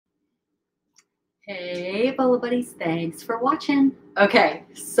Hey, Bolo buddies, thanks for watching. Okay,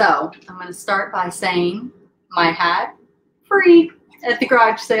 so I'm going to start by saying my hat, free at the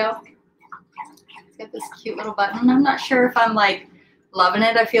garage sale. It's got this cute little button. I'm not sure if I'm like loving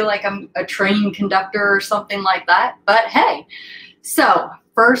it. I feel like I'm a train conductor or something like that, but hey. So,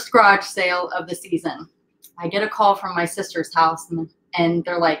 first garage sale of the season. I get a call from my sister's house and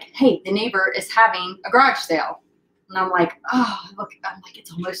they're like, hey, the neighbor is having a garage sale. And I'm like, oh, look, I'm like,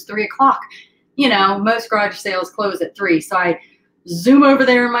 it's almost 3 o'clock. You know, most garage sales close at 3. So I zoom over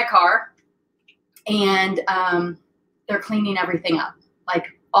there in my car and they're cleaning everything up. Like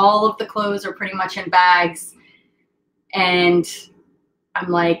all of the clothes are pretty much in bags. And I'm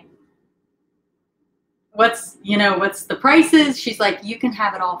like, what's the prices? She's like, you can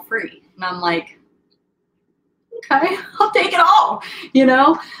have it all free. And I'm like, okay, I'll take it all. You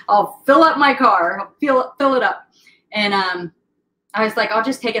know, I'll fill up my car, I'll fill it up. And I was like, I'll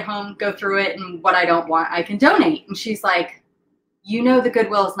just take it home, go through it, and what I don't want, I can donate. And she's like, you know, the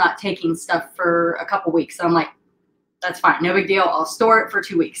Goodwill is not taking stuff for a couple weeks. So I'm like, that's fine, no big deal. I'll store it for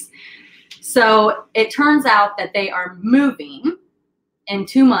 2 weeks. So it turns out that they are moving in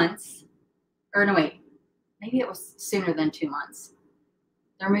 2 months, or no, wait, maybe it was sooner than 2 months.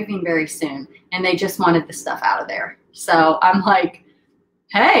 They're moving very soon, and they just wanted the stuff out of there. So I'm like,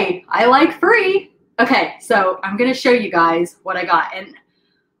 hey, I like free. Okay, so I'm going to show you guys what I got. And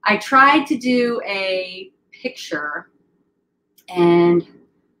I tried to do a picture, and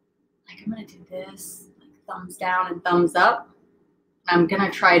like I'm going to do this, like thumbs down and thumbs up. I'm going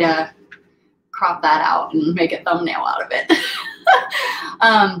to try to crop that out and make a thumbnail out of it.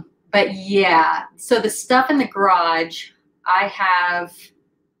 But yeah, so the stuff in the garage, I have,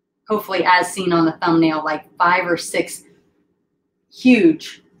 hopefully as seen on the thumbnail, like 5 or 6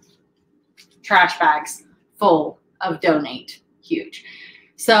 huge trash bags full of donate. Huge.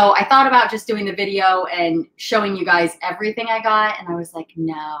 So I thought about just doing the video and showing you guys everything I got, and I was like,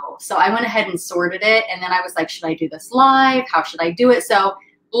 no. So I went ahead and sorted it, and then I was like, should I do this live? How should I do it? So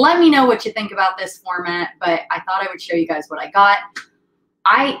let me know what you think about this format, but I thought I would show you guys what I got.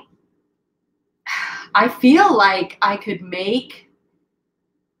 I feel like I could make,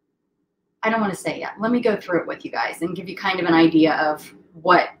 I don't want to say yet. Let me go through it with you guys and give you kind of an idea of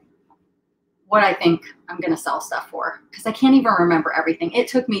what I think I'm going to sell stuff for, because I can't even remember everything. It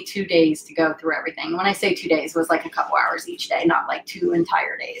took me 2 days to go through everything. When I say 2 days, it was like a couple hours each day, not like 2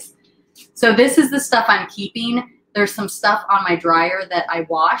 entire days. So this is the stuff I'm keeping. There's some stuff on my dryer that I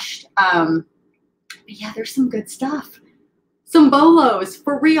washed. But yeah, there's some good stuff. Some Bolos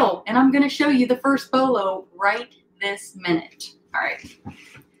for real. And I'm going to show you the first Bolo right this minute. All right.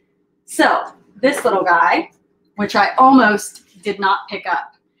 So this little guy, which I almost did not pick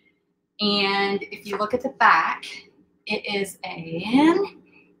up. And if you look at the back, it is an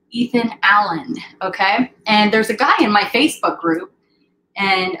Ethan Allen, okay? And there's a guy in my Facebook group,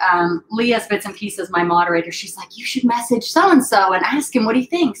 and Leah's Bits and Pieces, my moderator, she's like, you should message so-and-so and ask him what he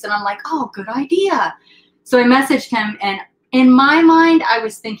thinks. And I'm like, oh, good idea. So I messaged him, and in my mind, I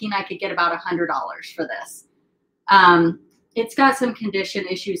was thinking I could get about $100 for this. It's got some condition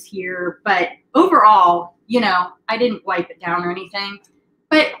issues here, but overall, you know, I didn't wipe it down or anything.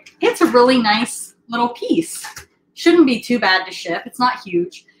 But it's a really nice little piece. Shouldn't be too bad to ship. It's not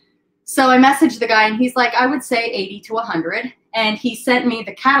huge. So I messaged the guy, and he's like, I would say 80 to 100. And he sent me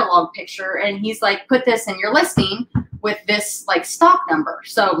the catalog picture, and he's like, put this in your listing with this like stock number.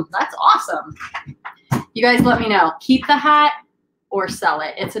 So that's awesome. You guys let me know. Keep the hat or sell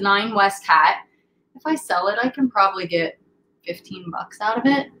it. It's a 9 West hat. If I sell it, I can probably get 15 bucks out of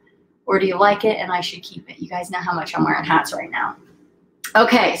it. Or do you like it and I should keep it? You guys know how much I'm wearing hats right now.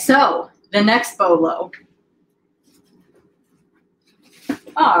 Okay, so the next Bolo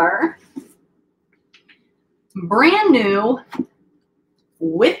are brand new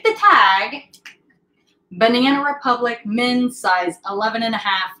with the tag Banana Republic men's size 11.5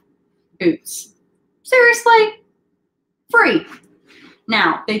 boots. Seriously, free.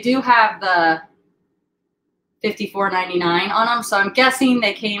 Now they do have the $54.99 on them, so I'm guessing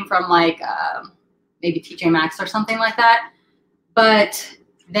they came from like maybe TJ Maxx or something like that. But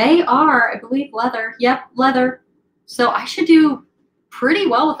they are, I believe, leather. Yep, leather. So I should do pretty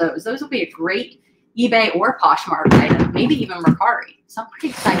well with those. Those will be a great eBay or Poshmark item, maybe even Mercari. So I'm pretty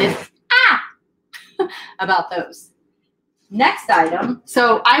excited about those. Next item.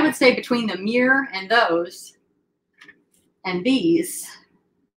 So I would say between the mirror and those and these,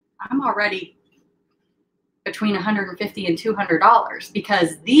 I'm already between $150 and $200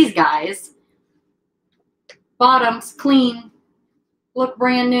 because these guys, bottoms clean, look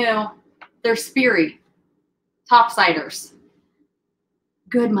brand new. They're Sperry topsiders.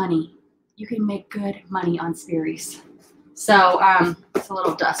 Good money. you can make good money on Sperry's. So it's a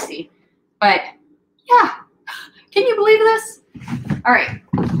little dusty, but yeah, can you believe this? All right,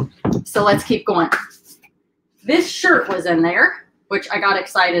 so let's keep going. This shirt was in there, which I got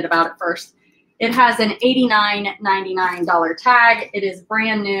excited about at first. It has an $89.99 tag. It is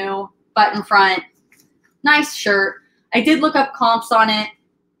brand new, button front, nice shirt. I did look up comps on it.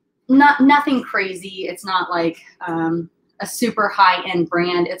 Nothing crazy. It's not like a super high-end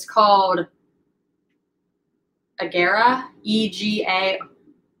brand. It's called Agara, E-G-A-R-A,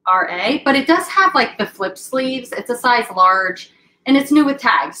 but it does have like the flip sleeves. It's a size large, and it's new with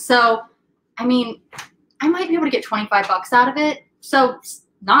tags. So, I mean, I might be able to get 25 bucks out of it. So,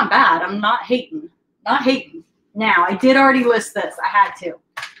 not bad. I'm not hating. Not hating. Now, I did already list this. I had to.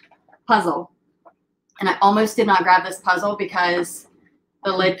 Puzzle. And I almost did not grab this puzzle because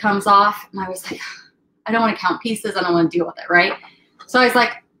the lid comes off, and I was like, I don't want to count pieces. I don't want to deal with it, right? So I was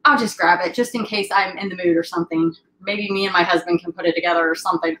like, I'll just grab it just in case I'm in the mood or something. Maybe me and my husband can put it together or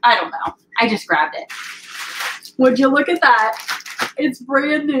something. I don't know. I just grabbed it. Would you look at that? It's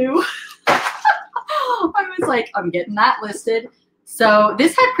brand new. I was like, I'm getting that listed. So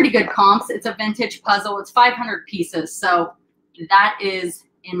this had pretty good comps. It's a vintage puzzle. It's 500 pieces. So that is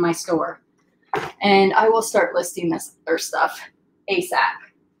in my store. And I will start listing this other stuff ASAP.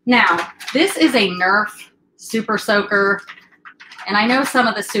 Now, this is a Nerf Super Soaker. And I know some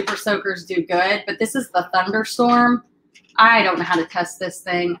of the Super Soakers do good, but this is the Thunderstorm. I don't know how to test this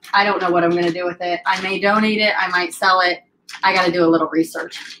thing. I don't know what I'm going to do with it. I may donate it. I might sell it. I got to do a little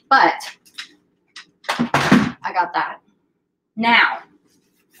research. But I got that. Now,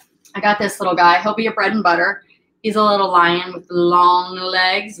 I got this little guy. He'll be a bread and butter. He's a little lion with long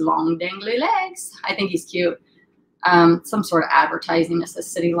legs, long dangly legs. I think he's cute. Some sort of advertising. This is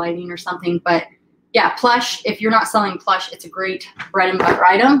city lighting or something. But yeah, plush. If you're not selling plush, it's a great bread and butter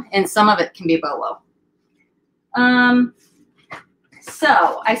item. And some of it can be Bolo.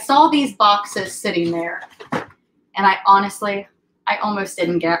 So I saw these boxes sitting there. And I honestly, I almost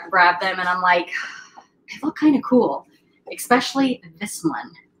didn't grab them. And I'm like, they look kind of cool. Especially this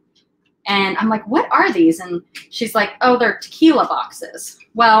one. And I'm like, what are these? And she's like, oh, they're tequila boxes.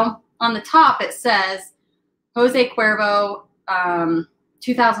 Well, on the top it says Jose Cuervo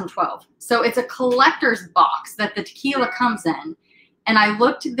 2012. So it's a collector's box that the tequila comes in. And I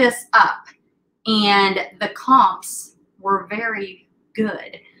looked this up, and the comps were very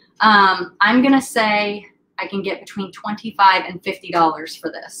good. I'm going to say I can get between $25 and $50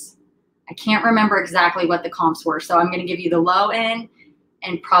 for this. I can't remember exactly what the comps were. So I'm going to give you the low end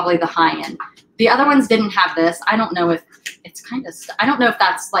and probably the high end. The other ones didn't have this. I don't know if it's kind of, I don't know if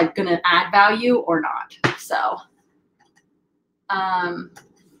that's like going to add value or not. So, I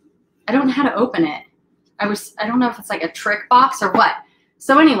don't know how to open it. I don't know if it's like a trick box or what.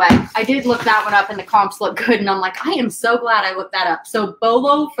 So anyway, I did look that one up and the comps look good. And I'm like, I am so glad I looked that up. So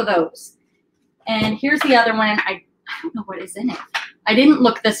Bolo for those. And here's the other one. I don't know what is in it. I didn't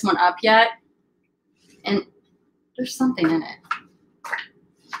look this one up yet. And there's something in it.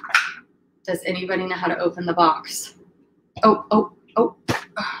 Does anybody know how to open the box? Oh.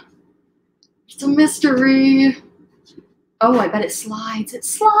 It's a mystery. Oh, I bet it slides. It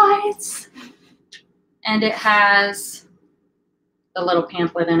slides. And it has the little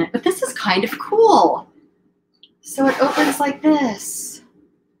pamphlet in it. But this is kind of cool. So it opens like this.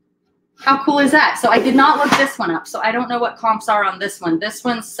 How cool is that? So I did not look this one up. So I don't know what comps are on this one. This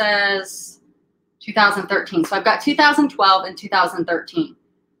one says 2013. So I've got 2012 and 2013.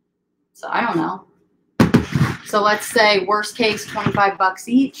 So I don't know. So let's say worst case, 25 bucks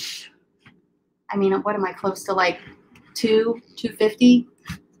each. I mean, what am I close to, like $250?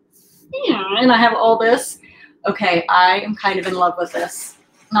 Yeah, and I have all this. Okay, I am kind of in love with this.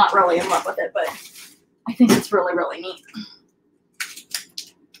 Not really in love with it, but I think it's really, really neat.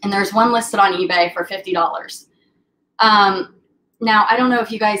 And there's one listed on eBay for $50. Now, I don't know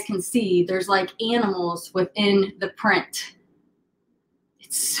if you guys can see, there's like animals within the print.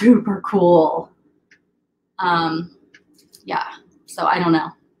 It's super cool. Yeah, so I don't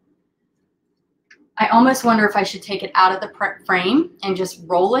know. I almost wonder if I should take it out of the frame and just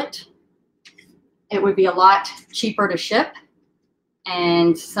roll it. It would be a lot cheaper to ship,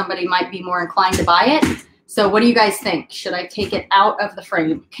 and somebody might be more inclined to buy it. So what do you guys think? Should I take it out of the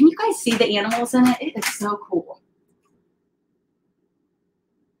frame? Can you guys see the animals in it? It is so cool.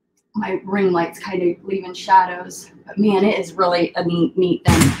 My ring light's kind of leaving shadows. But man, it is really a neat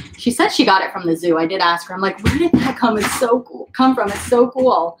thing. She said she got it from the zoo. I did ask her. I'm like, where did that come? It's so cool. Come from? It's so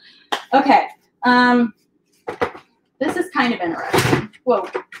cool. Okay. This is kind of interesting. Whoa.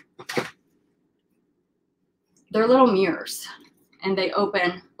 They're little mirrors. and they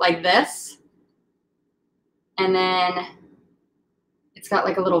open like this. And then it's got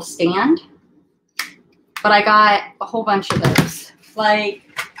like a little stand. But I got a whole bunch of those, like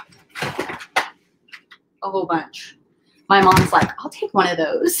a whole bunch. My mom's like, I'll take one of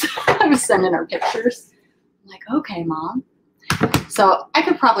those. I was sending her pictures. I'm like, okay, Mom. So I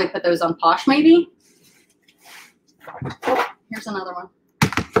could probably put those on Posh maybe. Oh, here's another one.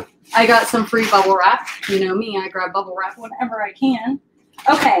 I got some free bubble wrap. You know me, I grab bubble wrap whenever I can.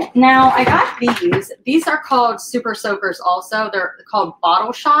 Okay, now I got these. These are called Super Soakers also. They're called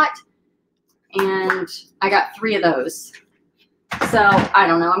Bottle Shot. And I got 3 of those. So I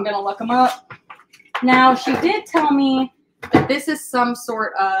don't know. I'm going to look them up. Now, she did tell me that this is some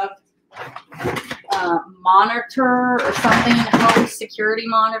sort of monitor or something, home security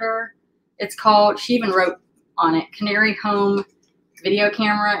monitor. It's called, she even wrote on it, Canary Home Video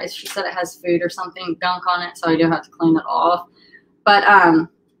Camera. She said it has food or something gunk on it, so I do have to clean it off. But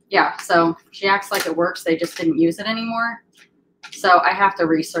yeah, so she acts like it works. They just didn't use it anymore. So I have to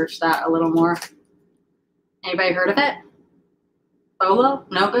research that a little more. Anybody heard of it? Bolo?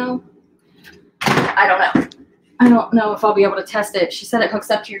 No, Bill? I don't know. I don't know if I'll be able to test it. She said it hooks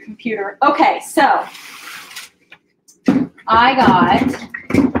up to your computer. Okay, so I got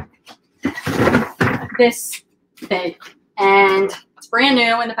this thing, and it's brand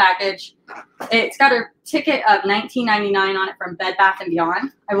new in the package. It's got a ticket of $19.99 on it from Bed Bath &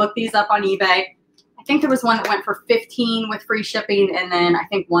 Beyond. I looked these up on eBay. I think there was one that went for $15 with free shipping, and then I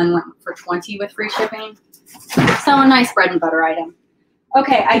think one went for $20 with free shipping. So a nice bread and butter item.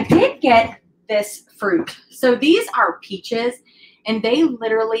 Okay, I did get this fruit. So these are peaches, and they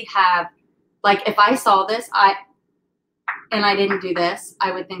literally have, like, if I saw this, and I didn't do this,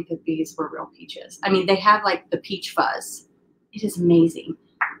 I would think that these were real peaches. I mean, they have like the peach fuzz. It is amazing,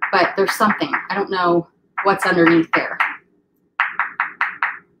 but there's something. I don't know what's underneath there.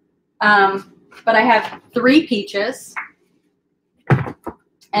 But I have 3 peaches,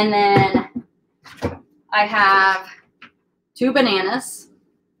 and then I have 2 bananas.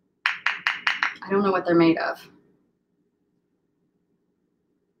 I don't know what they're made of.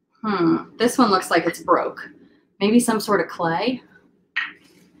 This one looks like it's broke. Maybe some sort of clay.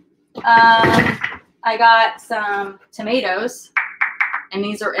 I got some tomatoes, and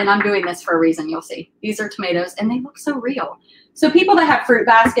these are, and I'm doing this for a reason, you'll see. These are tomatoes, and they look so real. So people that have fruit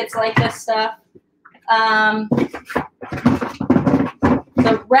baskets like this stuff,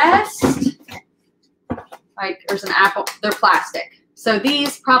 the rest, like there's an apple, they're plastic. So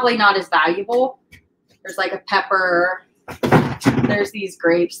these probably not as valuable. There's like a pepper. There's these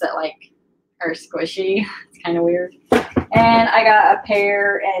grapes that like are squishy. It's kind of weird. And I got a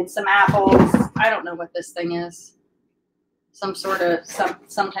pear and some apples. I don't know what this thing is. Some sort of,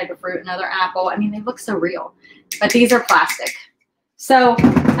 some type of fruit, another apple. I mean, they look so real, but these are plastic. So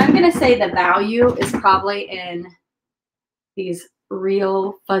I'm going to say the value is probably in these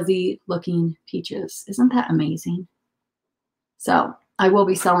real fuzzy looking peaches. Isn't that amazing? So I will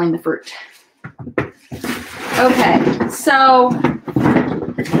be selling the fruit. Okay, so I'm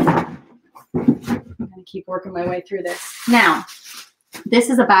going to keep working my way through this. Now, this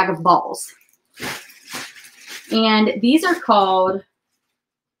is a bag of balls. And these are called,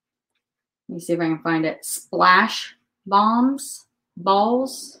 let me see if I can find it, splash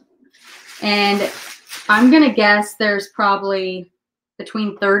balls. And I'm going to guess there's probably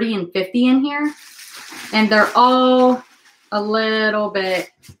between 30 and 50 in here. And they're all a little bit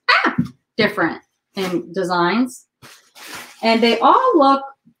different in designs. And they all look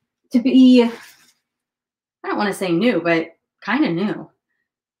to be, I don't want to say new, but kind of new.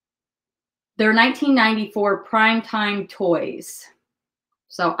 They're 1994 primetime toys.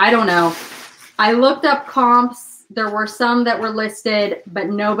 So I don't know. I looked up comps. There were some that were listed, but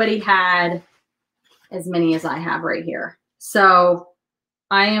nobody had as many as I have right here. So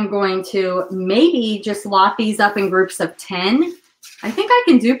I am going to maybe just lot these up in groups of 10. I think I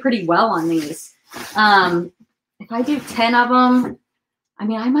can do pretty well on these. If I do 10 of them, I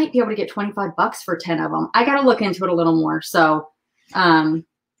mean, I might be able to get 25 bucks for 10 of them. I got to look into it a little more. So,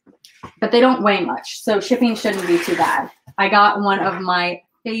 but they don't weigh much. So shipping shouldn't be too bad. I got one of my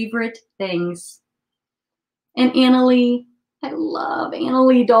favorite things. And Annalie, I love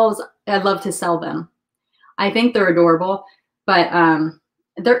Annalie dolls. I'd love to sell them. I think they're adorable, but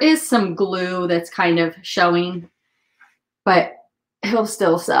there is some glue that's kind of showing, but he'll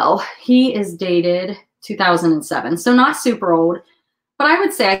still sell. He is dated 2007, so not super old, but I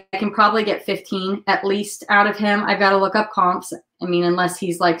would say I can probably get 15 at least out of him. I've got to look up comps. I mean, unless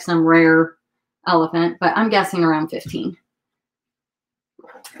he's like some rare elephant, but I'm guessing around 15.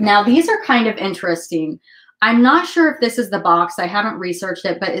 Now, these are kind of interesting. I'm not sure if this is the box. I haven't researched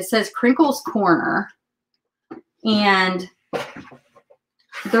it, but it says Crinkle's Corner. And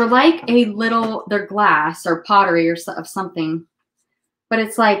they're like a little, they're glass or pottery or of something. But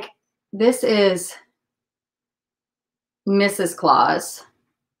it's like, this is Mrs. Claus.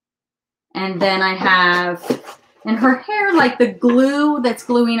 And then I have, and her hair, like the glue that's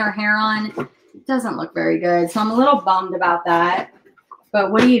gluing her hair on, doesn't look very good. So I'm a little bummed about that.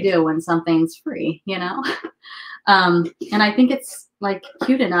 But what do you do when something's free, you know? And I think it's like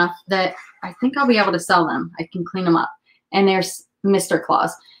cute enough that I think I'll be able to sell them. I can clean them up. And there's Mr.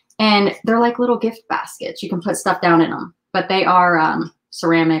 Claus. And they're like little gift baskets. You can put stuff down in them. But they are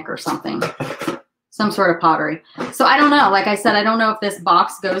ceramic or something. Some sort of pottery. So I don't know. Like I said, I don't know if this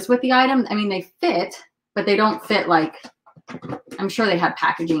box goes with the item. I mean, they fit, but they don't fit like, I'm sure they have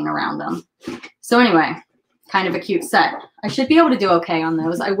packaging around them. So anyway, kind of a cute set. I should be able to do okay on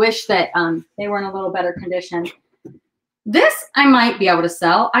those. I wish that they were in a little better condition. This I might be able to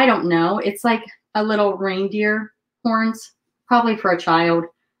sell. I don't know. It's like a little reindeer horns, probably for a child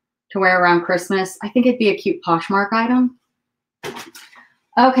to wear around Christmas. I think it'd be a cute Poshmark item.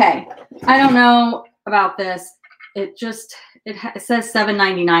 Okay, I don't know about this. It says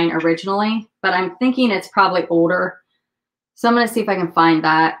 $7.99 originally, but I'm thinking it's probably older. So I'm going to see if I can find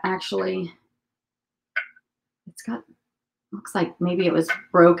that. Actually, it's got, looks like maybe it was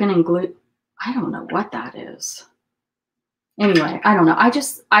broken and glued. I don't know what that is. Anyway, I don't know.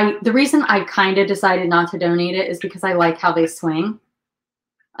 The reason I kind of decided not to donate it is because I like how they swing.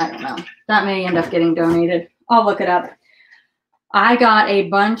 I don't know. That may end up getting donated. I'll look it up. I got a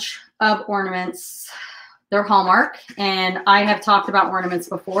bunch of ornaments. They're Hallmark, and I have talked about ornaments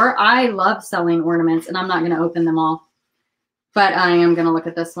before. I love selling ornaments, and I'm not going to open them all, but I am going to look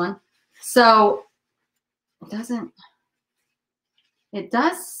at this one. So it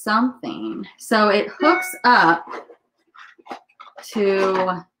does something. So it hooks up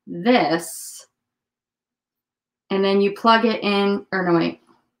to this, and then you plug it in, or no, wait.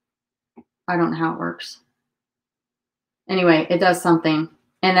 I don't know how it works. Anyway, it does something.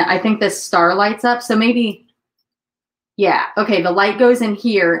 And I think this star lights up. So maybe, yeah. Okay, the light goes in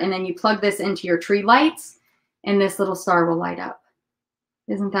here, and then you plug this into your tree lights, and this little star will light up.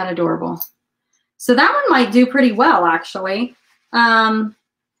 Isn't that adorable? So that one might do pretty well, actually.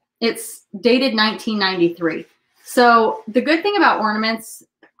 It's dated 1993. So the good thing about ornaments,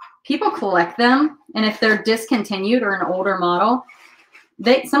 people collect them, and if they're discontinued or an older model,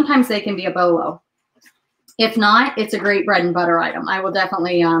 sometimes they can be a Bolo. If not, it's a great bread and butter item. I will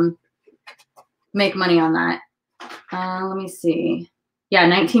definitely make money on that. Let me see. Yeah,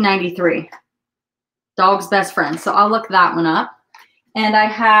 1993. Dog's Best Friend. So I'll look that one up. And I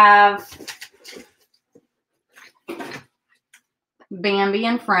have Bambi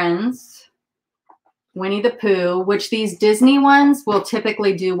and Friends, Winnie the Pooh, which these Disney ones will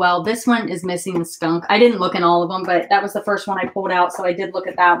typically do well. This one is missing the skunk. I didn't look in all of them, but that was the first one I pulled out, so I did look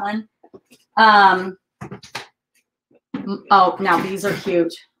at that one. Oh, now these are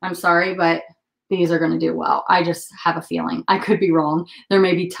cute. I'm sorry, but these are going to do well. I just have a feeling. I could be wrong. There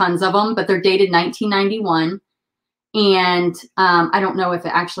may be tons of them, but they're dated 1991. And I don't know if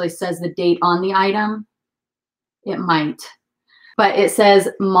it actually says the date on the item. It might. But it says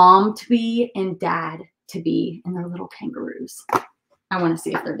mom to be and dad to be, and they're little kangaroos. I want to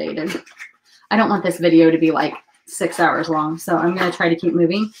see if they're dated. I don't want this video to be like 6 hours long, so I'm going to try to keep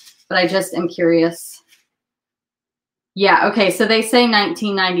moving. But I just am curious. Yeah, okay, so they say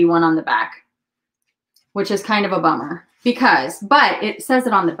 1991 on the back, which is kind of a bummer but it says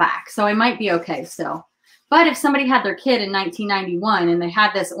it on the back, so I might be okay still. But if somebody had their kid in 1991 and they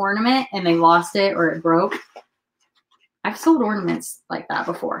had this ornament and they lost it or it broke, I've sold ornaments like that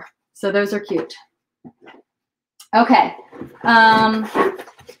before. So those are cute. Okay.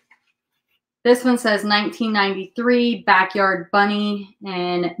 This one says 1993 Backyard Bunny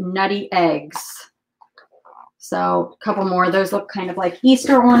and Nutty Eggs. So a couple more. Those look kind of like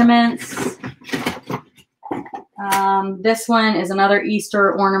Easter ornaments. This one is another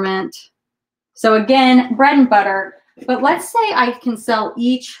Easter ornament. So again, bread and butter. But let's say I can sell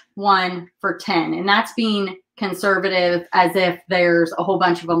each one for 10, and that's being conservative, as if there's a whole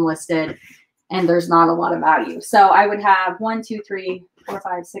bunch of them listed and there's not a lot of value. So I would have 1, 2, 3, 4,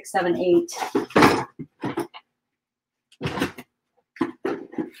 5, 6, 7, 8.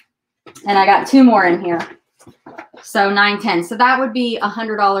 And I got 2 more in here. So 9, 10. So that would be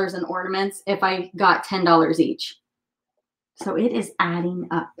 $100 in ornaments if I got $10 each. So it is adding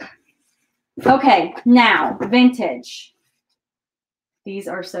up. Okay, now vintage. These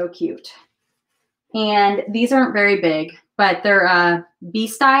are so cute. And these aren't very big, but they're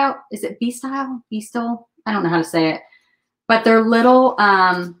B-style. Is it B-style? B-style? I don't know how to say it, but they're little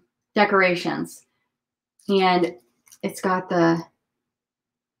decorations. And it's got the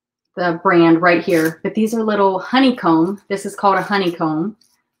brand right here, but these are little honeycomb. This is called a honeycomb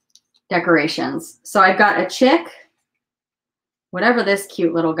decorations. So I've got a chick, whatever this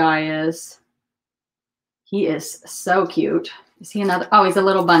cute little guy is. He is so cute. Is he another? Oh, he's a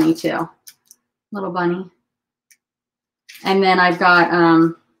little bunny too. Little bunny. And then I've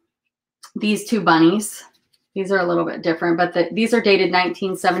got these two bunnies. These are a little bit different, but these are dated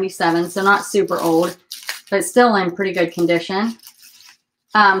 1977, so not super old, but still in pretty good condition.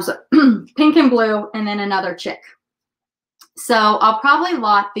 So pink and blue, and then another chick. So I'll probably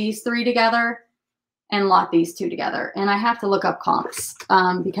lot these three together and lot these two together. And I have to look up comps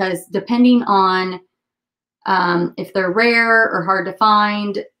because depending on if they're rare or hard to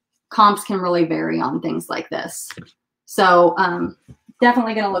find, comps can really vary on things like this. So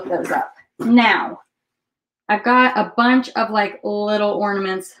definitely going to look those up. Now, I've got a bunch of like little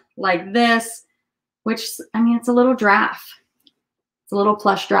ornaments like this, which, I mean, it's a little giraffe. It's a little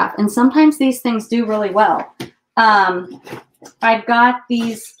plush giraffe. And sometimes these things do really well. I've got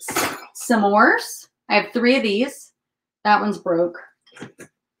these s'mores. I have 3 of these. That one's broke.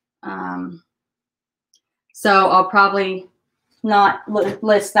 So I'll probably not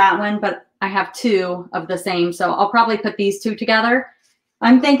list that one, but I have 2 of the same. So I'll probably put these 2 together.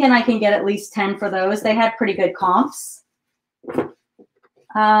 I'm thinking I can get at least 10 for those. They had pretty good comps.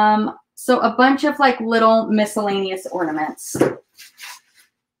 So a bunch of like little miscellaneous ornaments,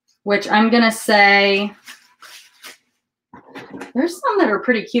 which I'm going to say there's some that are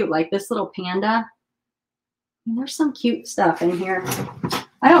pretty cute, like this little panda. And there's some cute stuff in here.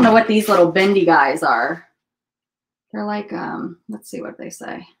 I don't know what these little bendy guys are. They're like, let's see what they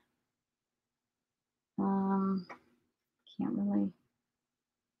say. Can't really,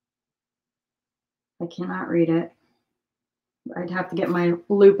 I cannot read it. I'd have to get my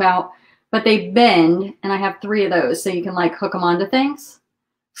loop out, but they bend, and I have 3 of those, so you can like hook them onto things.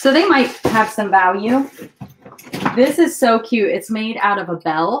 So they might have some value. This is so cute. It's made out of a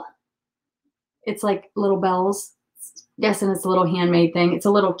bell. It's like little bells. Yes, and it's a little handmade thing. It's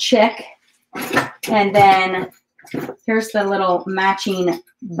a little chick. And then here's the little matching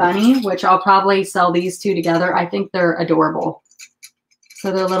bunny, which I'll probably sell these 2 together. I think they're adorable.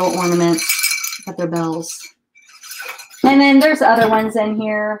 So they're little ornaments, but they're bells. And then there's other ones in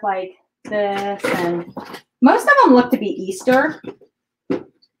here like this, and most of them look to be Easter.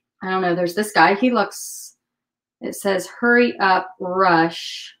 I don't know. There's this guy. He looks, it says, hurry up,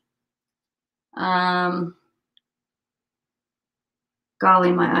 rush. Golly,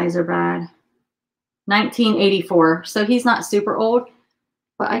 my eyes are bad. 1984. So he's not super old,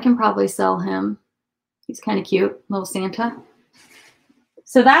 but I can probably sell him. He's kind of cute, little Santa.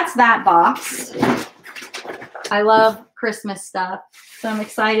 So that's that box. I love Christmas stuff, so I'm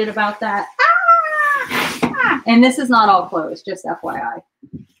excited about that. And this is not all clothes, just FYI.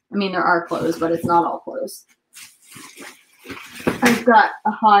 I mean, there are clothes, but it's not all clothes. I've got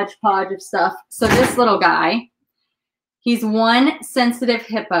a hodgepodge of stuff. So this little guy, he's One Sensitive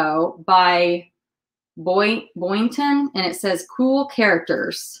Hippo by Boynton, and it says cool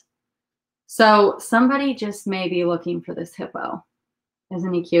characters. So somebody just may be looking for this hippo.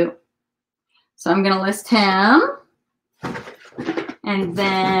 Isn't he cute? So I'm going to list him. And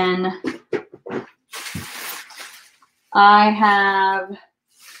then I have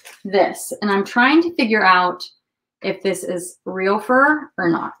this, and I'm trying to figure out if this is real fur or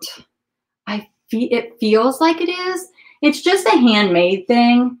not. It feels like it is. It's just a handmade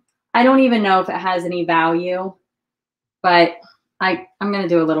thing. I don't even know if it has any value, but I'm going to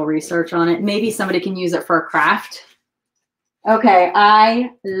do a little research on it. Maybe somebody can use it for a craft. Okay,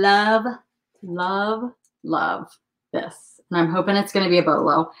 I love, love, love this. And I'm hoping it's going to be a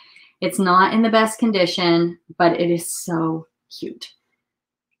Bolo. It's not in the best condition, but it is so cute.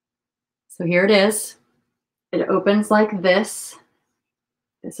 So here it is. It opens like this.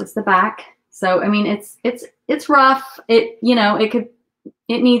 This is the back. So I mean, it's rough. It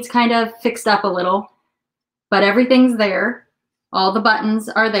needs kind of fixed up a little, but everything's there. All the buttons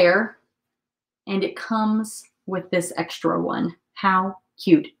are there, and it comes with this extra one. How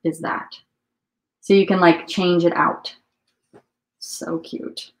cute is that? So you can like change it out. So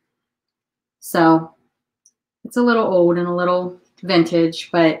cute. So it's a little old and a little vintage,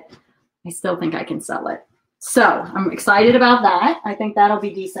 but I still think I can sell it. So I'm excited about that. I think that'll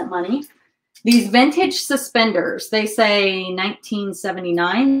be decent money. These vintage suspenders, they say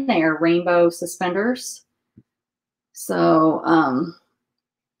 1979. They are rainbow suspenders. So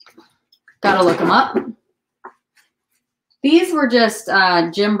gotta look them up. These were just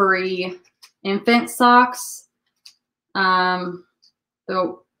Gymboree infant socks.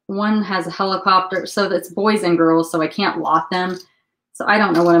 The one has a helicopter, so that's boys and girls, so I can't lot them. So I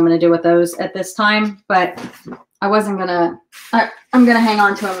don't know what I'm going to do with those at this time, but I wasn't going to, I'm going to hang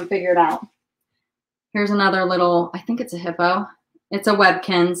on to them and figure it out. Here's another little, I think it's a hippo. It's a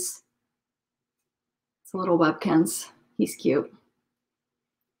Webkins. It's a little Webkins. He's cute.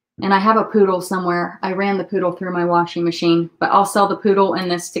 And I have a poodle somewhere. I ran the poodle through my washing machine, but I'll sell the poodle and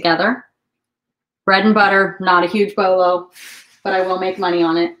this together. Bread and butter, not a huge bolo, but I will make money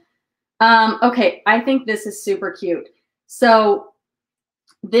on it. Okay, I think this is super cute. So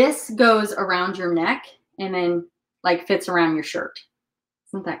this goes around your neck and then like fits around your shirt.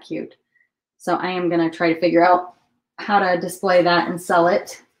 Isn't that cute? So I am going to try to figure out how to display that and sell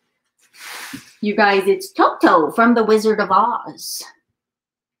it. You guys, it's Toto from the Wizard of Oz.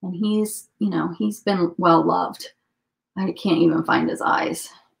 And he's, you know, he's been well loved. I can't even find his eyes.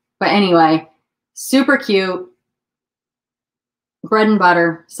 But anyway, super cute. Bread and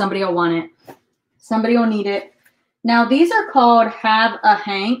butter. Somebody will want it. Somebody will need it. Now, these are called Have a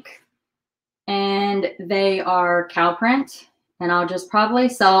Hank, and they are cow print, and I'll just probably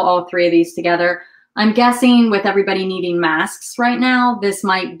sell all three of these together. I'm guessing with everybody needing masks right now, this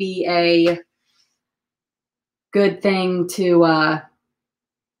might be a good thing to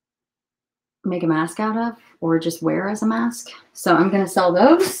make a mask out of or just wear as a mask. So I'm going to sell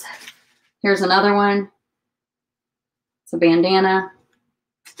those. Here's another one. It's a bandana.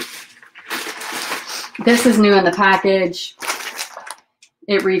 This is new in the package.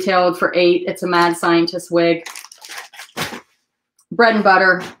 It retailed for $8. It's a Mad Scientist wig. Bread and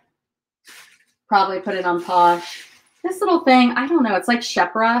butter. Probably put it on Posh. This little thing, I don't know. It's like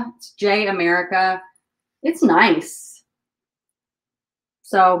Shepra. It's J America. It's nice.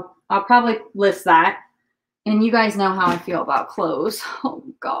 So I'll probably list that. And you guys know how I feel about clothes. Oh,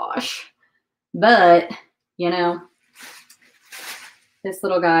 gosh. But, you know, this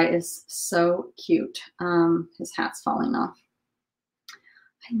little guy is so cute. His hat's falling off.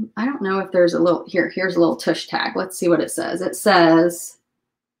 I don't know if there's a little, here's a little tush tag. Let's see what it says. It says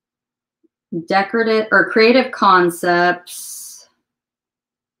decorative or creative concepts.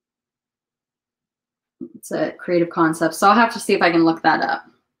 It's a creative concept. So I'll have to see if I can look that up.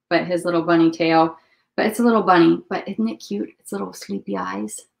 But his little bunny tail, but it's a little bunny, but isn't it cute? It's little sleepy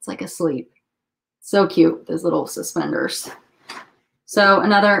eyes. It's like asleep. So cute, those little suspenders. So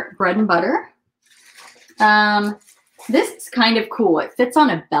another bread and butter. This is kind of cool. It fits on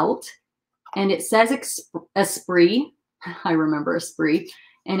a belt and it says Esprit. I remember Esprit.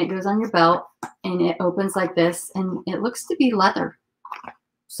 And it goes on your belt and it opens like this and it looks to be leather.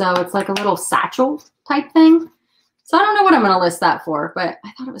 So it's like a little satchel type thing. So I don't know what I'm going to list that for, but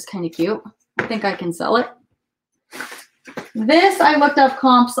I thought it was kind of cute. I think I can sell it. This I looked up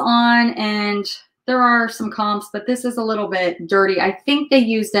comps on, and there are some comps, but this is a little bit dirty. I think they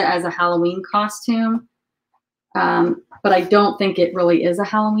used it as a Halloween costume, but I don't think it really is a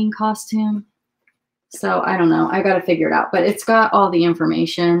Halloween costume. So I don't know. I got to figure it out. But it's got all the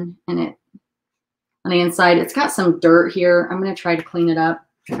information in it on the inside. It's got some dirt here. I'm going to try to clean it up,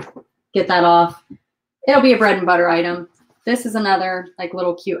 get that off. It'll be a bread and butter item. This is another like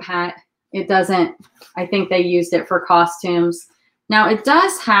little cute hat. It doesn't, I think they used it for costumes. Now it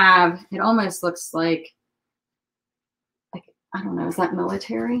does have, it almost looks like I don't know, is that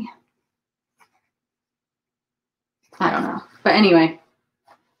military? I don't know. But anyway,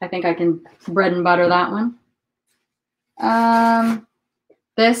 I think I can bread and butter that one.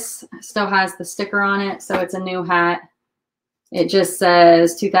 This still has the sticker on it, so it's a new hat. It just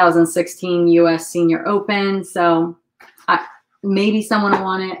says 2016 U.S. Senior Open, so maybe someone will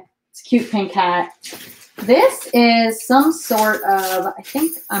want it. It's a cute pink hat. This is some sort of, I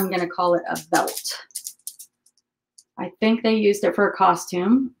think I'm going to call it a belt. I think they used it for a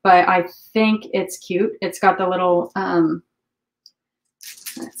costume, but I think it's cute. It's got the little,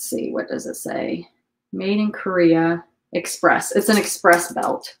 let's see, what does it say? Made in Korea, Express. It's an Express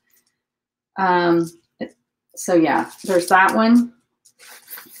belt. So yeah, there's that one.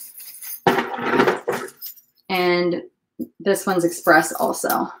 And this one's Express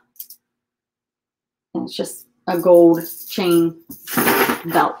also. And it's just a gold chain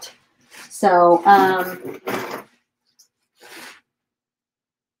belt. So I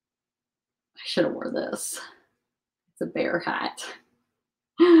should have wore this. It's a bear hat.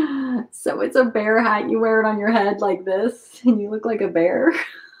 So it's a bear hat. You wear it on your head like this and you look like a bear.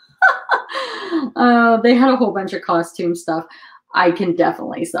 They had a whole bunch of costume stuff. I can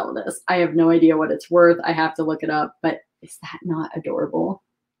definitely sell this. I have no idea what it's worth. I have to look it up, but is that not adorable?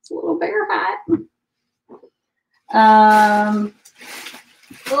 It's a little bear hat.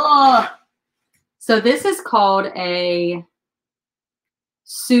 So this is called a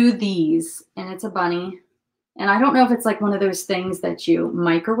Soothies, and it's a bunny. And I don't know if it's like one of those things that you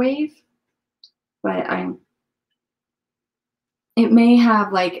microwave, but it may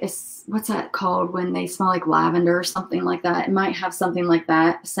have like a, what's that called when they smell like lavender or something like that? It might have something like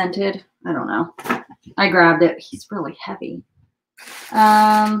that scented. I don't know. I grabbed it. He's really heavy.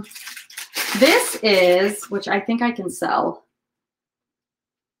 This is, which I think I can sell.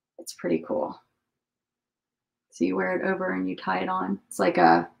 It's pretty cool. So you wear it over and you tie it on. It's like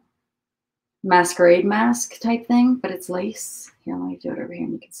a masquerade mask type thing, but it's lace. Here, let me do it over here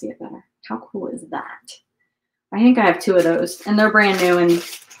and you can see it better. How cool is that? I think I have 2 of those, and they're brand new and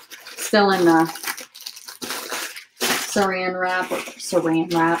still in the saran wrap,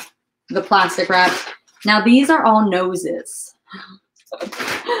 the plastic wrap. Now these are all noses.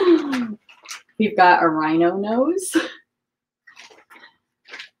 We've got a rhino nose.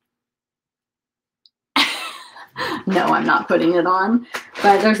 No, I'm not putting it on,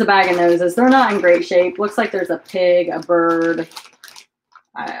 but there's a bag of noses. They're not in great shape. Looks like there's a pig, a bird,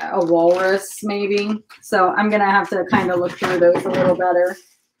 a walrus maybe. So I'm going to have to kind of look through those a little better.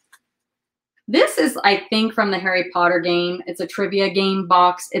 This is, I think, from the Harry Potter game. It's a trivia game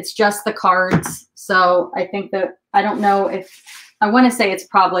box. It's just the cards. So I think that, I don't know if, I want to say it's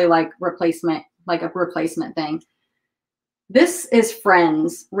probably like replacement, like a replacement thing. This is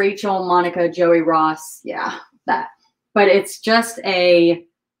Friends, Rachel, Monica, Joey, Ross. Yeah, that. But it's just a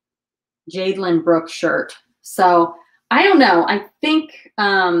Jadelyn Brooks shirt. So I don't know. I think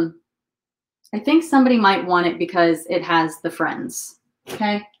somebody might want it because it has the Friends.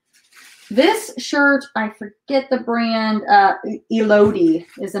 Okay. This shirt, I forget the brand. Elodie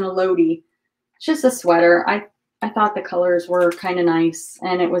is an Elodie. It's just a sweater. I thought the colors were kind of nice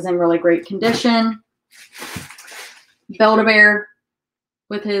and it was in really great condition. Build-A-Bear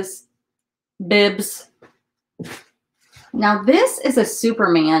with his bibs. Now this is a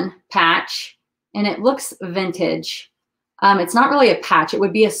Superman patch and it looks vintage. It's not really a patch. It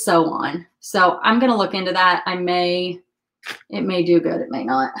would be a sew-on. So I'm going to look into that. It may do good. It may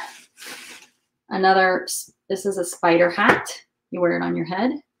not. This is a spider hat. You wear it on your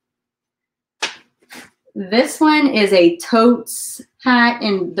head. This one is a totes hat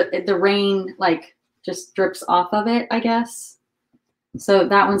and the rain like just drips off of it, I guess. So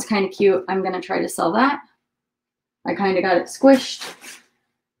that one's kind of cute. I'm going to try to sell that. I kind of got it squished.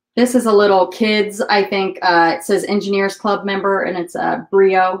 This is a little kids, I think it says Engineers Club member and it's a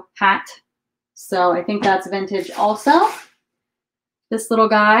Brio hat. So I think that's vintage also. This little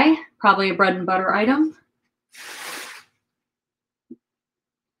guy, probably a bread and butter item.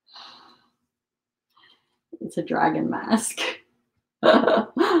 It's a dragon mask.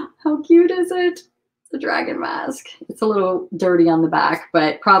 How cute is it? It's a dragon mask. It's a little dirty on the back,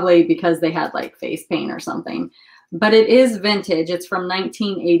 but probably because they had like face paint or something. But it is vintage. It's from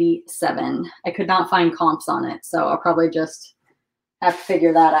 1987. I could not find comps on it, so I'll probably just have to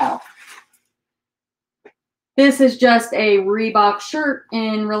figure that out. This is just a Reebok shirt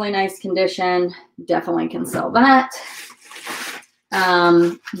in really nice condition. Definitely can sell that.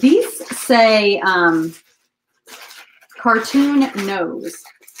 These say cartoon nose,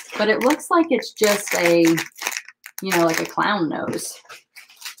 but it looks like it's just a, you know, like a clown nose.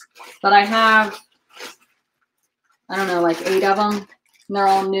 But I have, I don't know, like 8 of them. And they're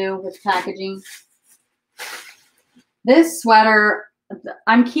all new with packaging. This sweater,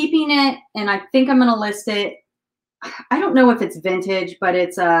 I'm keeping it, and I think I'm going to list it. I don't know if it's vintage, but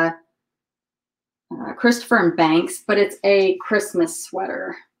it's a Christopher and Banks, but it's a Christmas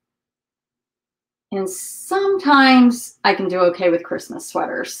sweater. And sometimes I can do okay with Christmas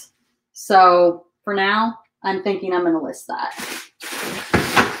sweaters. So for now, I'm thinking I'm going to list that.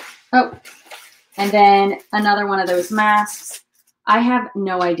 Oh, and then another one of those masks. I have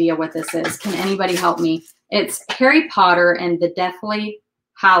no idea what this is. Can anybody help me? It's Harry Potter and the Deathly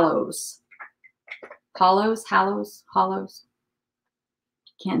Hallows. Hollows.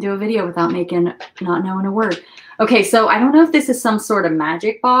 Can't do a video without not knowing a word. Okay, so I don't know if this is some sort of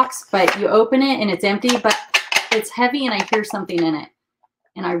magic box, but you open it and it's empty, but it's heavy and I hear something in it.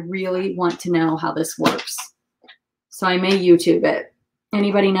 And I really want to know how this works. So I may YouTube it.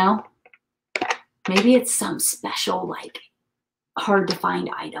 Anybody know? Maybe it's some special, like, hard to find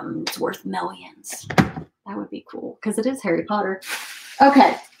item. It's worth millions. That would be cool because it is Harry Potter.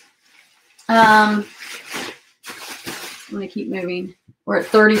 Okay. I'm going to keep moving. We're at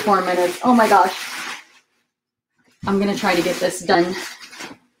 34 minutes. Oh my gosh. I'm going to try to get this done.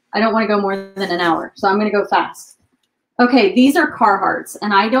 I don't want to go more than an hour, so I'm going to go fast. Okay, these are Carhartts,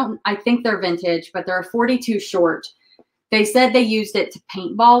 and I think they're vintage, but they're a 42 short. They said they used it to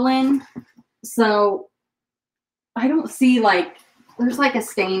paintball in. So I don't see like, there's like a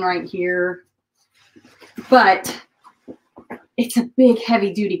stain right here, but it's a big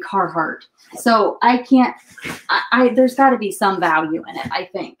heavy duty Carhartt. So I can't, there's gotta be some value in it, I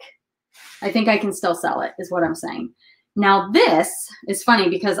think. I think I can still sell it, is what I'm saying. Now this is funny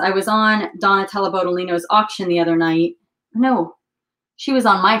because I was on Donatella Bodolino's auction the other night. No, she was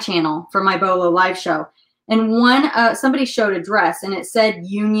on my channel for my Bolo live show. And somebody showed a dress and it said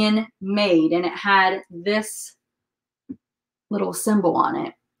Union Made and it had this little symbol on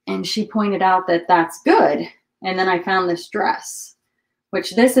it. And she pointed out that that's good. And then I found this dress,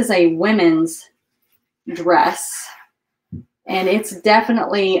 which this is a women's dress. And it's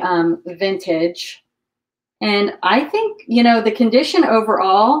definitely vintage. And I think, you know, the condition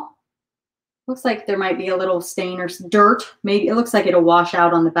overall looks like there might be a little stain or dirt. Maybe it looks like it'll wash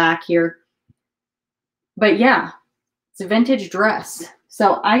out on the back here. But yeah, it's a vintage dress.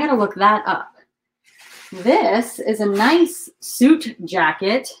 So I got to look that up. This is a nice suit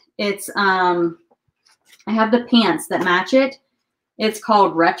jacket. It's, I have the pants that match it. It's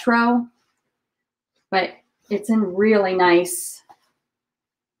called Retro, but it's in really nice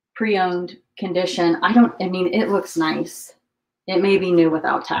pre-owned condition. I mean, it looks nice. It may be new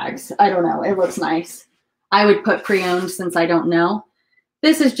without tags. I don't know. It looks nice. I would put pre-owned since I don't know.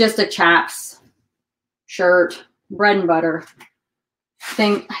 This is just a chaps shirt, bread and butter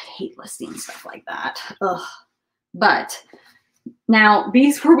thing. I hate listing stuff like that. Ugh. But now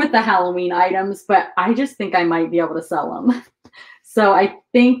these were with the Halloween items, but I just think I might be able to sell them. So I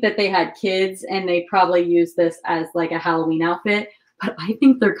think that they had kids and they probably use this as like a Halloween outfit, but I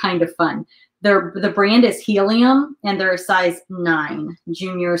think they're kind of fun. The brand is Helium and they're a size 9,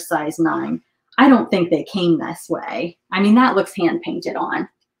 junior size 9. I don't think they came this way. I mean, that looks hand painted on.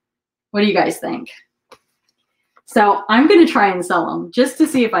 What do you guys think? So I'm going to try and sell them just to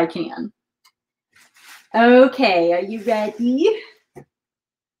see if I can. Okay, are you ready?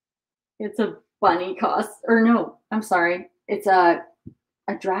 It's a bunny or no, I'm sorry. It's a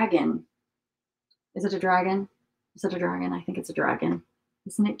dragon. Is it a dragon? Is it a dragon? I think it's a dragon.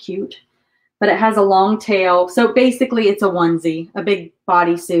 Isn't it cute? But it has a long tail. So basically it's a onesie, a big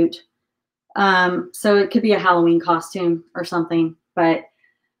bodysuit. So it could be a Halloween costume or something, but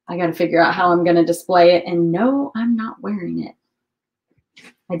I got to figure out how I'm going to display it. And no, I'm not wearing it.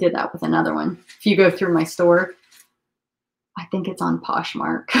 I did that with another one. If you go through my store, I think it's on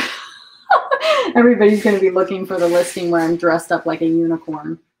Poshmark. Everybody's going to be looking for the listing where I'm dressed up like a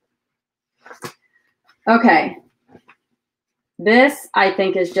unicorn. Okay. This, I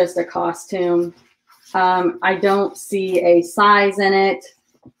think, is just a costume. I don't see a size in it,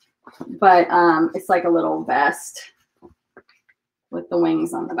 but it's like a little vest with the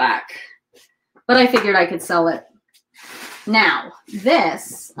wings on the back. But I figured I could sell it. Now,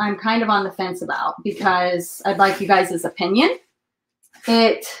 this I'm kind of on the fence about because I'd like you guys' opinion.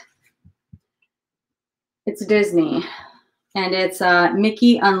 It's Disney, and it's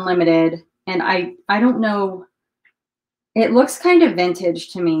Mickey Unlimited, and I don't know. It looks kind of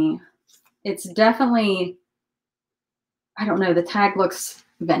vintage to me. It's definitely, I don't know, the tag looks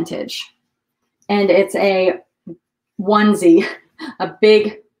vintage. And it's a onesie, a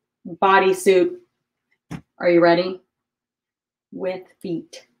big bodysuit. Are you ready? With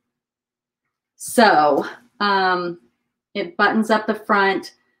feet. So it buttons up the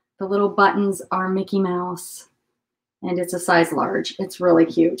front. The little buttons are Mickey Mouse, and it's a size large. It's really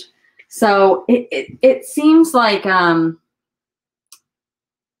cute. So it seems like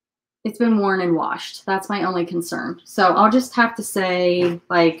it's been worn and washed. That's my only concern. So I'll just have to say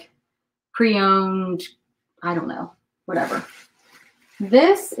like pre-owned, I don't know, whatever.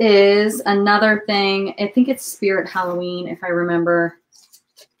 This is another thing. I think it's Spirit Halloween, if I remember.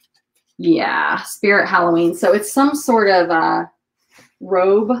 Yeah, Spirit Halloween. So it's some sort of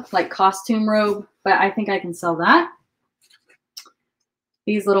robe, like costume robe, but I think I can sell that.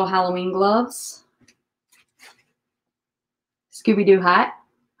 These little Halloween gloves. Scooby-Doo hat.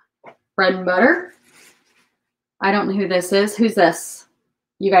 Bread and butter. I don't know who this is. Who's this?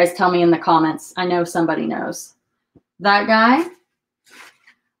 You guys tell me in the comments. I know somebody knows. That guy.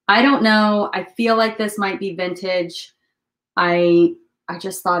 I don't know. I feel like this might be vintage. I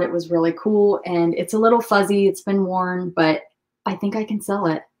just thought it was really cool, and it's a little fuzzy. It's been worn, but I think I can sell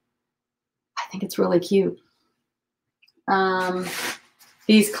it. I think it's really cute.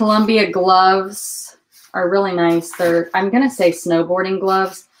 These Columbia gloves are really nice. They're, I'm going to say snowboarding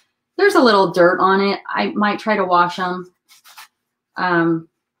gloves. There's a little dirt on it. I might try to wash them. I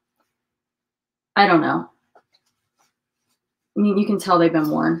don't know. I mean, you can tell they've been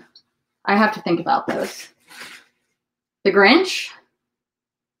worn. I have to think about those. The Grinch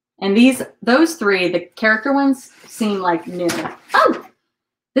And those three, the character ones, seem like new. Oh,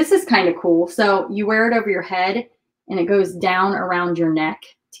 this is kind of cool. So you wear it over your head and it goes down around your neck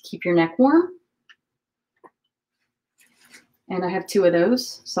to keep your neck warm. And I have 2 of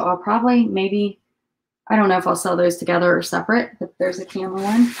those. So I'll probably maybe, I don't know if I'll sell those together or separate, but there's a camel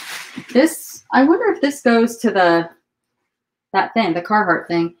one. This, I wonder if this goes to that thing, the Carhartt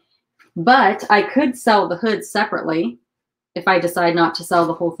thing. But I could sell the hood separately if I decide not to sell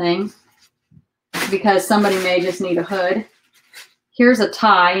the whole thing, because somebody may just need a hood. Here's a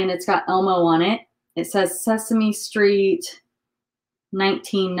tie, and it's got Elmo on it. It says Sesame Street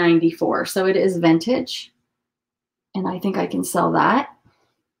 1994. So it is vintage. And I think I can sell that.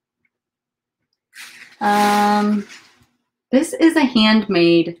 This is a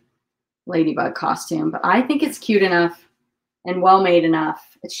handmade ladybug costume, but I think it's cute enough and well made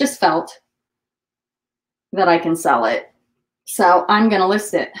enough. It's just felt that I can sell it. So I'm going to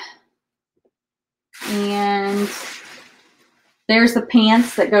list it. And there's the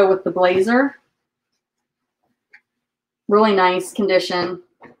pants that go with the blazer. Really nice condition.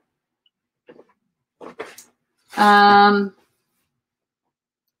 And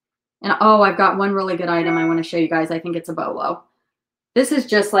oh, I've got one really good item I want to show you guys. I think it's a bolo. This is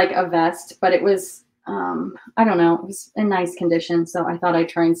just like a vest, but it was, I don't know, it was in nice condition. So I thought I'd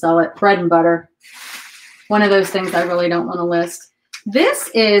try and sell it. Bread and butter. One of those things I really don't want to list. This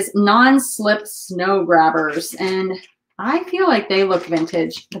is non-slip snow grabbers, and I feel like they look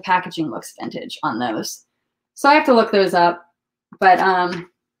vintage. The packaging looks vintage on those. So I have to look those up, but I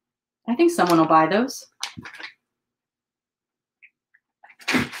think someone will buy those.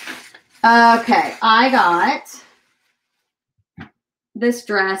 Okay, I got this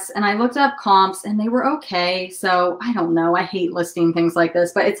dress, and I looked up comps, and they were okay. So I don't know. I hate listing things like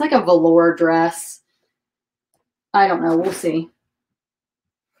this, but it's like a velour dress. I don't know. We'll see.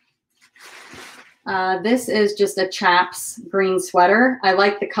 This is just a Chaps green sweater. I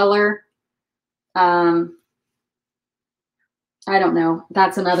like the color. I don't know.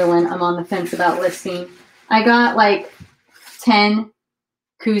 That's another one I'm on the fence about listing. I got like 10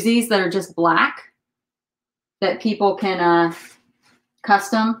 koozies that are just black that people can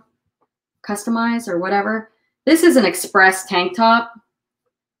customize or whatever. This is an express tank top.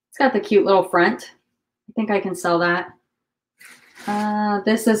 It's got the cute little front. I think I can sell that.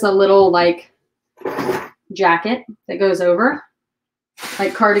 This is a little like jacket that goes over,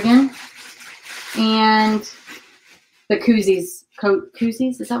 like cardigan. And the koozies,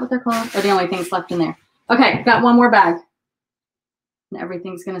 koozies, is that what they're called? Are the only things left in there. Okay, got one more bag. And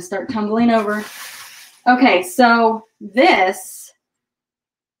everything's gonna start tumbling over. Okay, so this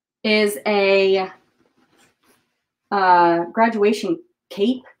is a graduation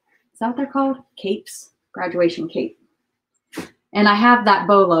cape. Is that what they're called? Capes? Graduation cape. And I have that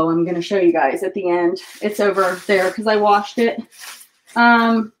bolo I'm going to show you guys at the end. It's over there because I washed it.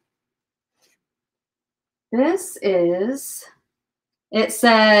 This is, it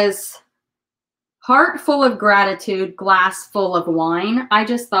says, heart full of gratitude, glass full of wine. I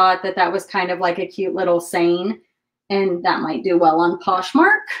just thought that that was kind of like a cute little saying, and that might do well on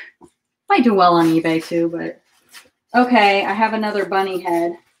Poshmark. Might do well on eBay too, but okay, I have another bunny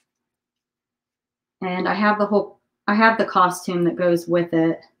head. And I have the costume that goes with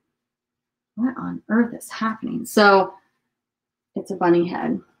it. What on earth is happening? So it's a bunny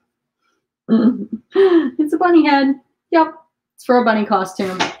head. It's a bunny head. Yep. It's for a bunny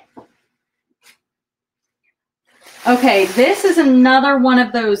costume. Okay, this is another one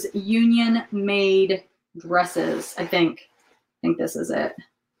of those union made dresses, I think. I think this is it.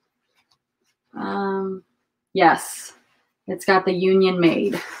 Yes. It's got the union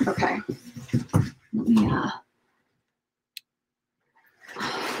made. Okay. Yeah.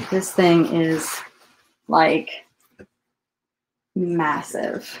 This thing is like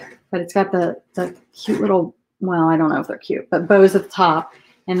massive, but it's got the cute little, well, I don't know if they're cute, but bows at the top.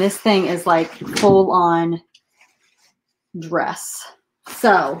 And this thing is like full on dress.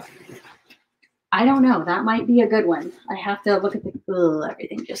 So I don't know. That might be a good one. I have to look at the,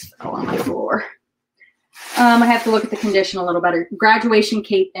 everything just fell on my floor. I have to look at the condition a little better. Graduation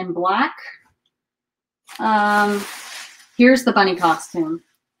cape in black. Here's the bunny costume,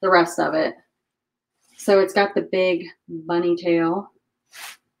 the rest of it. So it's got the big bunny tail,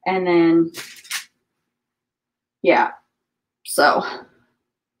 and then, yeah, so,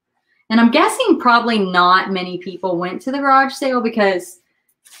 and I'm guessing probably not many people went to the garage sale because,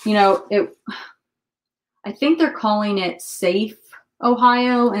 you know, I think they're calling it Safe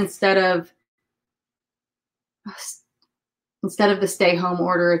Ohio instead of the stay home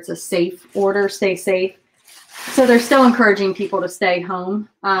order. It's a safe order, stay safe. So they're still encouraging people to stay home.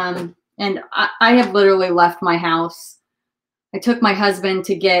 And I have literally left my house. I took my husband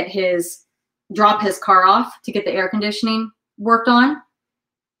to drop his car off to get the air conditioning worked on.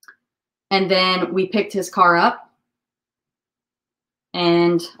 And then we picked his car up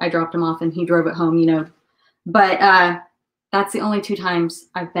and I dropped him off and he drove it home, you know. But that's the only 2 times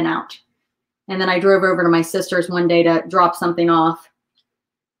I've been out. And then I drove over to my sister's one day to drop something off.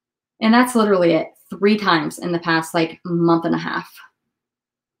 And that's literally it. 3 times in the past like month and a half.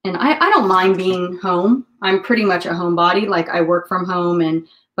 And I don't mind being home. I'm pretty much a homebody. Like I work from home,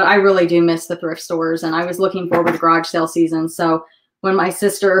 but I really do miss the thrift stores. And I was looking forward to garage sale season. So when my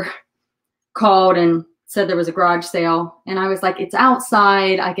sister called and said there was a garage sale, and I was like, it's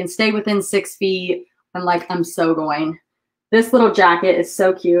outside. I can stay within 6 feet. I'm like, I'm so going. This little jacket is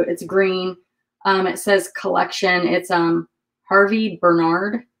so cute. It's green. It says collection. It's Harvey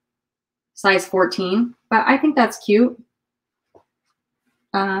Bernard, size 14. But I think that's cute.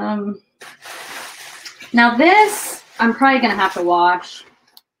 Now this, I'm probably going to have to wash.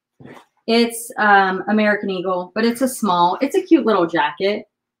 It's American Eagle, but it's it's a cute little jacket,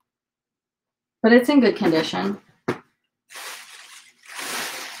 but it's in good condition.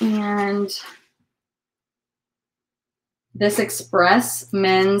 And this Express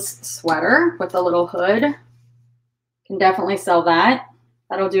men's sweater with a little hood, can definitely sell that.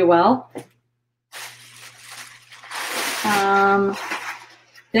 That'll do well.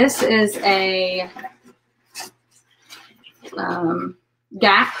 This is a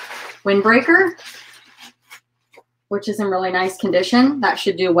Gap windbreaker, which is in really nice condition. That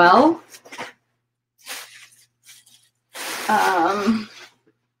should do well.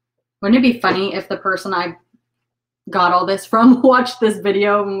 Wouldn't it be funny if the person I got all this from watched this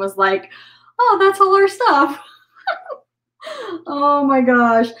video and was like, oh, that's all our stuff. Oh my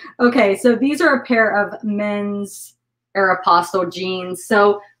gosh. Okay, so these are a pair of men's Aeropostale jeans.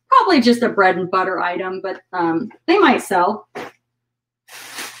 So probably just a bread and butter item, but they might sell.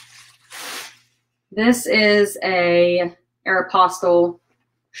 This is a Aeropostale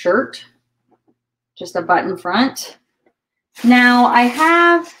shirt, just a button front. Now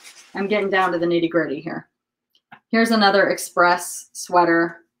I'm getting down to the nitty gritty here. Here's another Express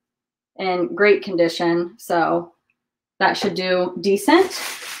sweater in great condition. So that should do decent.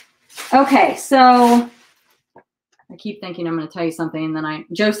 Okay, so I keep thinking I'm going to tell you something, and then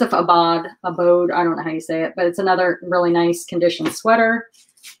Joseph Abode, I don't know how you say it, but it's another really nice conditioned sweater.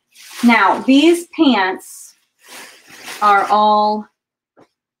 Now, these pants are all,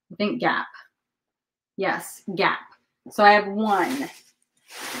 I think, Gap. Yes, Gap. So I have 1,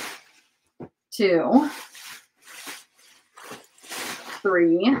 2,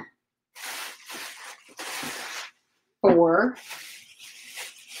 3, 4,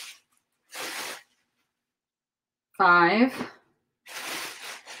 5.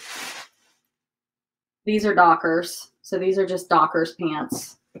 These are Dockers. So these are just Dockers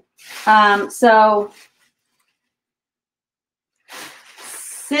pants. So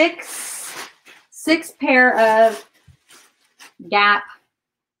 6 pair of Gap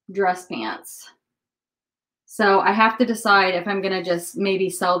dress pants. So I have to decide if I'm going to just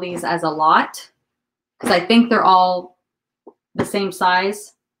maybe sell these as a lot, because I think they're all the same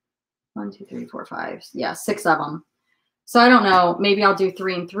size. 1, 2, 3, 4, 5. Yeah, 6 of them. So I don't know. Maybe I'll do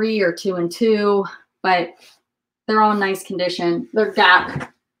 3 and 3 or 2 and 2, but they're all in nice condition. They're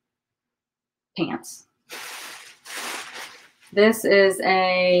Gap pants. This is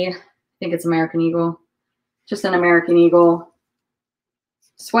I think it's American Eagle. Just an American Eagle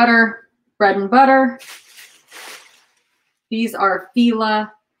sweater, bread and butter. These are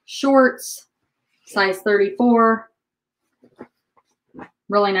Fila shorts, size 34.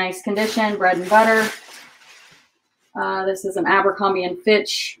 Really nice condition, bread and butter. This is an Abercrombie &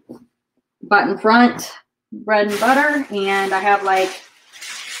 Fitch button front, bread and butter. And I have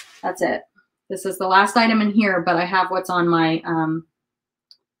that's it. This is the last item in here, but I have what's on my,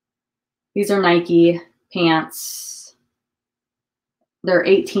 these are Nike pants. They're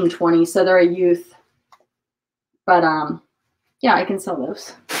 18-20, so they're a youth. But yeah, I can sell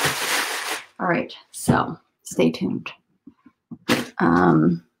those. All right, so stay tuned.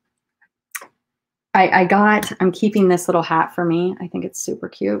 I'm keeping this little hat for me. I think it's super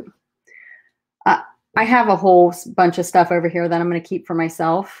cute. I have a whole bunch of stuff over here that I'm going to keep for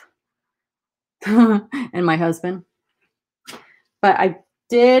myself and my husband. But I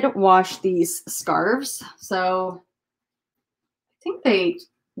did wash these scarves. So I think they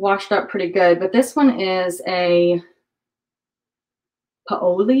washed up pretty good. But this one is a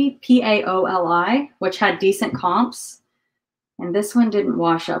Paoli, P-A-O-L-I, which had decent comps. And this one didn't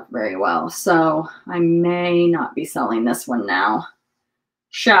wash up very well, so I may not be selling this one now.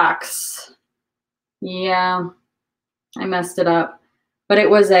 Shucks. Yeah, I messed it up. But it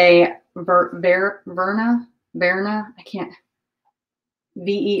was a Verna, I can't,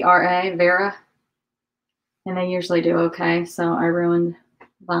 V-E-R-A, Vera. And they usually do okay, so I ruined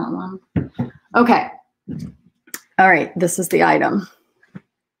that one. Okay. All right, this is the item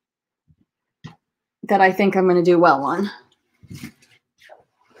that I think I'm going to do well on.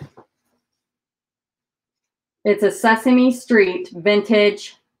 It's a Sesame Street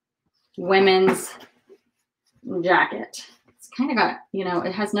vintage women's jacket. It's kind of got, you know,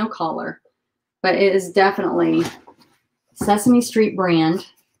 it has no collar, but it is definitely Sesame Street brand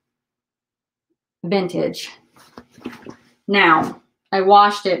vintage. Now, I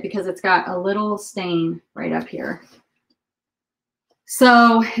washed it because it's got a little stain right up here.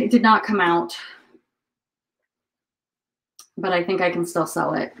 So it did not come out, but I think I can still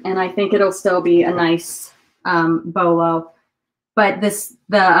sell it. And I think it'll still be a nice bolo. But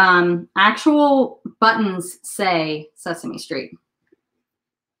the actual buttons say Sesame Street.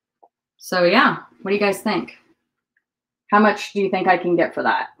 So yeah, what do you guys think? How much do you think I can get for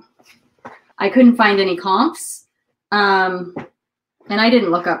that? I couldn't find any comps. And I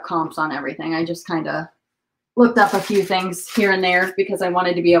didn't look up comps on everything. I just kind of looked up a few things here and there because I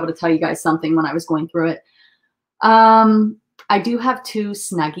wanted to be able to tell you guys something when I was going through it. I do have 2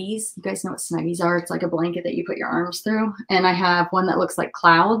 Snuggies. You guys know what Snuggies are? It's like a blanket that you put your arms through. And I have one that looks like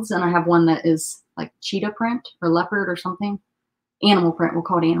clouds, and I have one that is like cheetah print or leopard or something. Animal print. We'll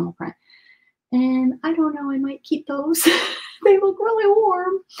call it animal print. And I don't know. I might keep those. They look really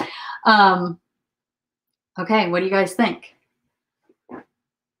warm. Okay, what do you guys think?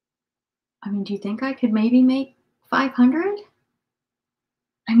 I mean, do you think I could maybe make 500?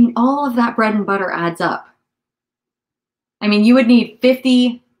 I mean, all of that bread and butter adds up. I mean, you would need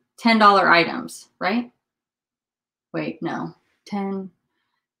 50 $10 items, right? Wait, no. 10,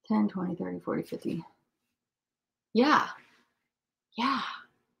 20, 30, 40, 50. Yeah. Yeah.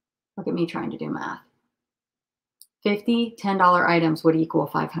 Look at me trying to do math. 50 $10 items would equal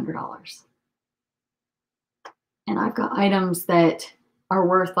 $500. And I've got items that are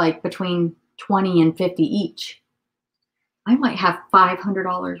worth like between 20 and 50 each. I might have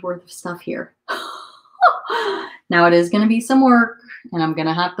 $500 worth of stuff here. Now it is going to be some work, and I'm going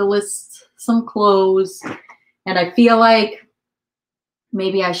to have to list some clothes. And I feel like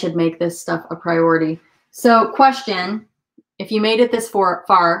maybe I should make this stuff a priority. So question, if you made it this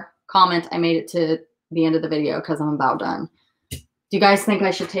far, comment I made it to the end of the video because I'm about done. Do you guys think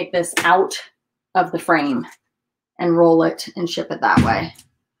I should take this out of the frame and roll it and ship it that way?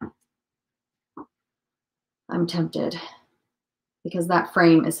 I'm tempted because that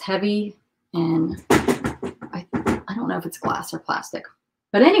frame is heavy and I don't know if it's glass or plastic.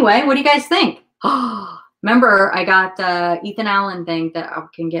 But anyway, what do you guys think? Remember, I got the Ethan Allen thing that I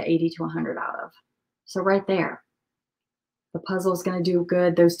can get 80 to 100 out of. So right there, the puzzle's going to do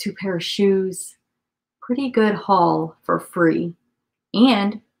good. Those 2 pair of shoes, pretty good haul for free.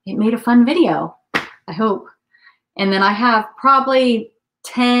 And it made a fun video, I hope. And then I have probably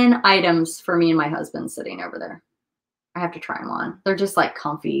 10 items for me and my husband sitting over there. I have to try them on. They're just like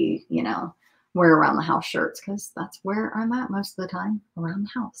comfy, you know, wear around the house shirts because that's where I'm at most of the time, around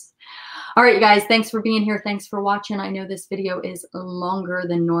the house. All right, you guys, thanks for being here. Thanks for watching. I know this video is longer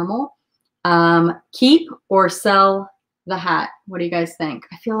than normal. Keep or sell the hat. What do you guys think?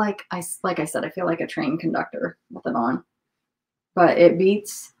 I feel like like I said, I feel like a train conductor with it on, but it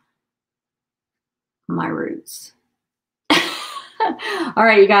beats my roots. All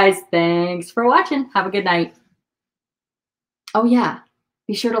right, you guys, thanks for watching. Have a good night. Oh yeah,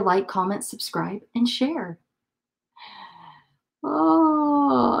 be sure to like, comment, subscribe, and share.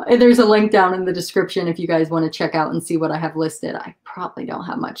 Oh, and there's a link down in the description if you guys want to check out and see what I have listed. I probably don't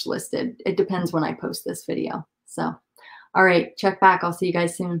have much listed. It depends when I post this video. So, all right, check back. I'll see you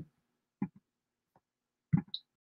guys soon.